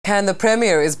and the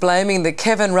Premier is blaming the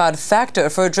Kevin Rudd factor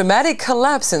for a dramatic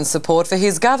collapse in support for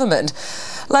his government.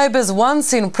 Labor's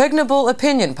once impregnable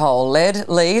opinion poll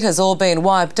lead has all been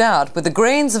wiped out, with the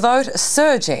Greens' vote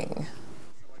surging.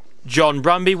 John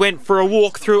Brumby went for a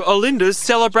walk through Olinda's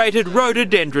celebrated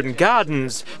rhododendron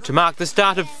gardens to mark the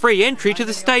start of free entry to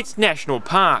the state's national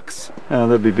parks. Oh,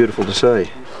 that'd be beautiful to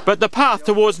see. But the path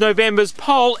towards November's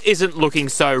poll isn't looking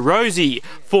so rosy.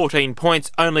 14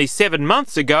 points only 7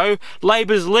 months ago,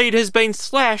 Labor's lead has been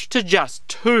slashed to just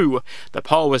 2. The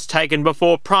poll was taken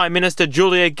before Prime Minister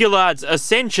Julia Gillard's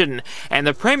ascension, and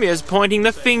the Premier's pointing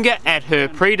the finger at her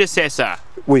predecessor.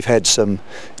 We've had some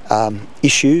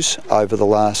issues over the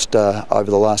last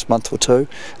month or two.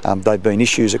 They've been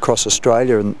issues across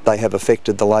Australia, and they have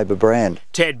affected the Labor brand.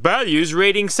 Ted Baillieu's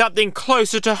reading something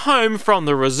closer to home from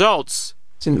the results.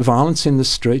 Violence in the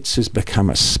streets has become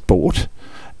a sport,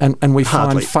 and we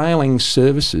find failing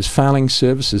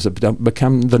services have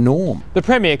become the norm. The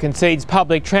Premier concedes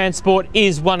public transport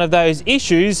is one of those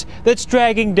issues that's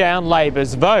dragging down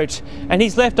Labor's vote, and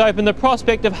he's left open the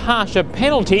prospect of harsher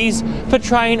penalties for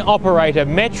train operator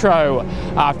Metro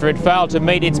after it failed to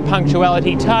meet its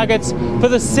punctuality targets for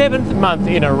the 7th month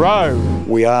in a row.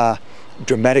 We are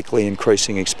dramatically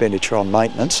increasing expenditure on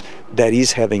maintenance. That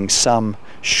is having some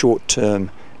short-term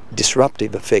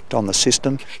disruptive effect on the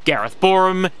system. Gareth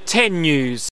Boreham, 10 News.